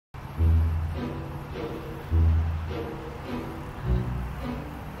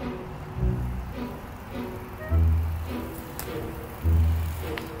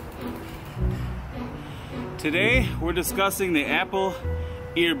Today we're discussing the Apple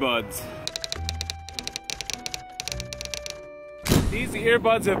earbuds. These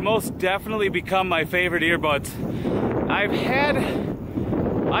earbuds have most definitely become my favorite earbuds. I've had,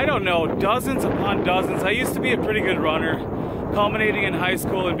 I don't know, dozens upon dozens. I used to be a pretty good runner, culminating in high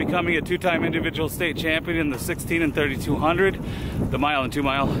school and becoming a two-time individual state champion in the 16 and 3200, the mile and 2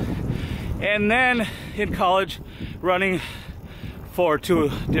 mile. And then in college, running for 2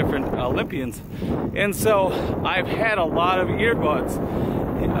 different Olympians. And so I've had a lot of earbuds.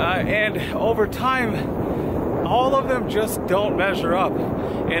 And over time, all of them just don't measure up.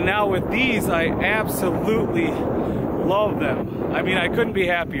 And now with these, I absolutely love them. I mean, I couldn't be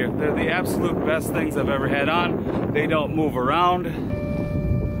happier. They're the absolute best things I've ever had on. They don't move around.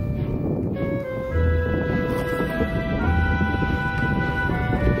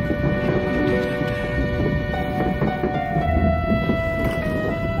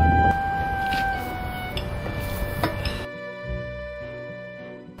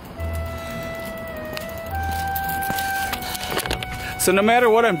 So no matter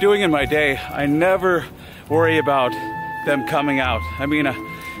what I'm doing in my day, I never worry about them coming out. I mean,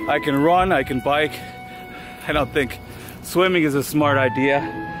 I can run, I can bike. I don't think swimming is a smart idea,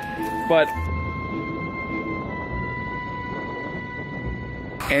 but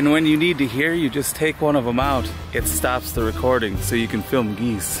and when you need to hear, you just take one of them out. It stops the recording so you can film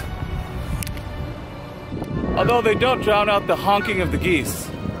geese. Although they don't drown out the honking of the geese.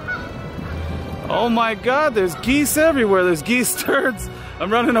 Oh my God, there's geese everywhere. There's geese turds. I'm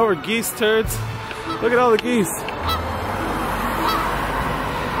running over geese turds. Look at all the geese.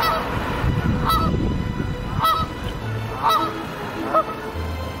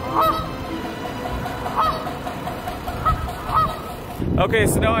 Okay,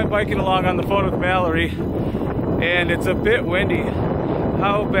 so now I'm biking along on the phone with Mallory, and it's a bit windy.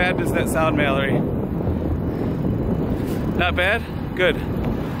 How bad does that sound, Mallory? Not bad? Good.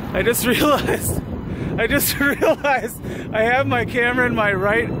 I just realized I have my camera in my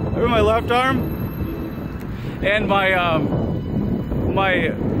right or my left arm, and my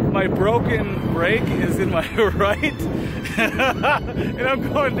my broken brake is in my right, and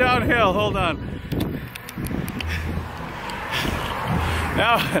I'm going downhill. Hold on.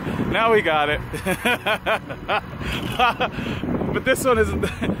 Now we got it. But this one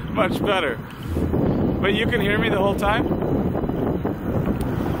isn't much better. But you can hear me the whole time?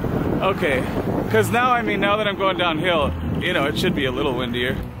 Okay, because now, I mean, now that I'm going downhill, you know, it should be a little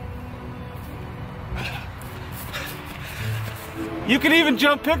windier. You can even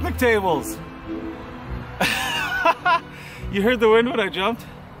jump picnic tables. You heard the wind when I jumped?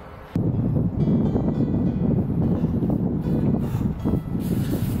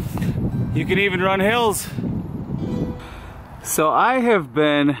 You can even run hills. So I have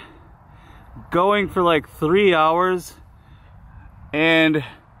been going for like 3 hours, and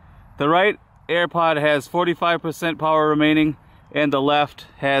the right AirPod has 45% power remaining and the left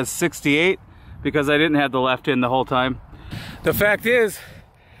has 68 because I didn't have the left in the whole time. The fact is,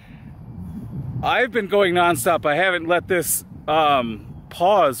 I've been going nonstop. I haven't let this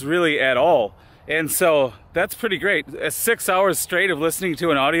pause really at all. And so that's pretty great. 6 hours straight of listening to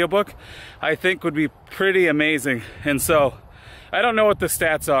an audiobook, I think would be pretty amazing. And so I don't know what the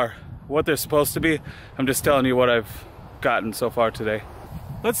stats are, what they're supposed to be. I'm just telling you what I've gotten so far today.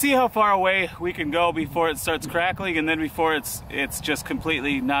 Let's see how far away we can go before it starts crackling, and then before it's just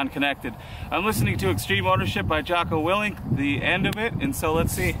completely non-connected. I'm listening to Extreme Ownership by Jocko Willink, the end of it, and so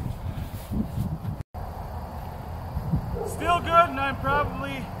let's see. Still good, and I'm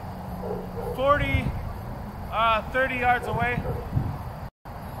probably 30 yards away.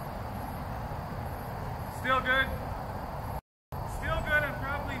 Still good. Still good, I'm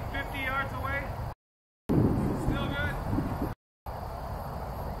probably 50 yards away. Still good.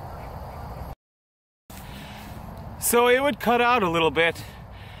 So it would cut out a little bit,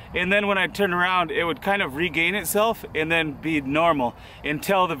 and then when I turn around, it would kind of regain itself and then be normal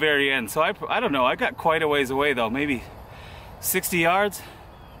until the very end. So I don't know, I got quite a ways away though, maybe 60 yards,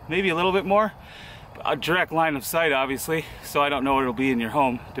 maybe a little bit more. A direct line of sight, obviously, so I don't know what it'll be in your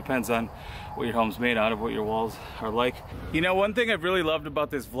home. Depends on what your home's made out of, what your walls are like. You know, one thing I've really loved about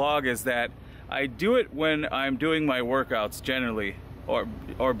this vlog is that I do it when I'm doing my workouts generally, or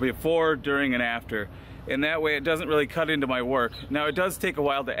before, during, and after. And that way it doesn't really cut into my work. Now it does take a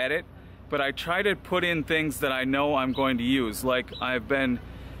while to edit, but I try to put in things that I know I'm going to use. Like I've been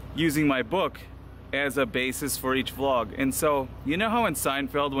using my book as a basis for each vlog. And so, you know how in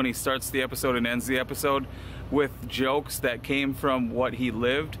Seinfeld when he starts the episode and ends the episode with jokes that came from what he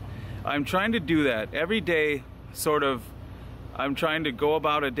lived? I'm trying to do that every day, sort of. I'm trying to go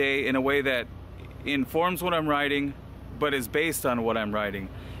about a day in a way that informs what I'm writing, but is based on what I'm writing.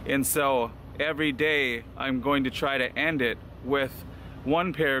 And so every day I'm going to try to end it with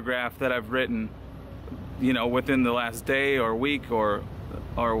one paragraph that I've written, you know, within the last day or week or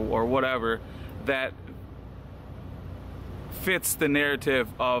whatever, that fits the narrative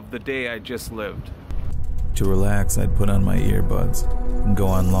of the day I just lived. To relax, I'd put on my earbuds and go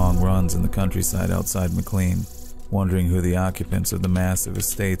on long runs in the countryside outside McLean, wondering who the occupants of the massive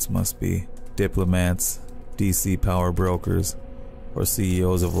estates must be. Diplomats, DC power brokers, or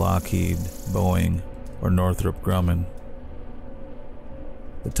CEOs of Lockheed, Boeing, or Northrop Grumman.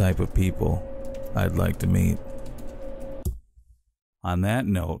 The type of people I'd like to meet. On that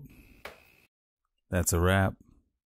note, that's a wrap.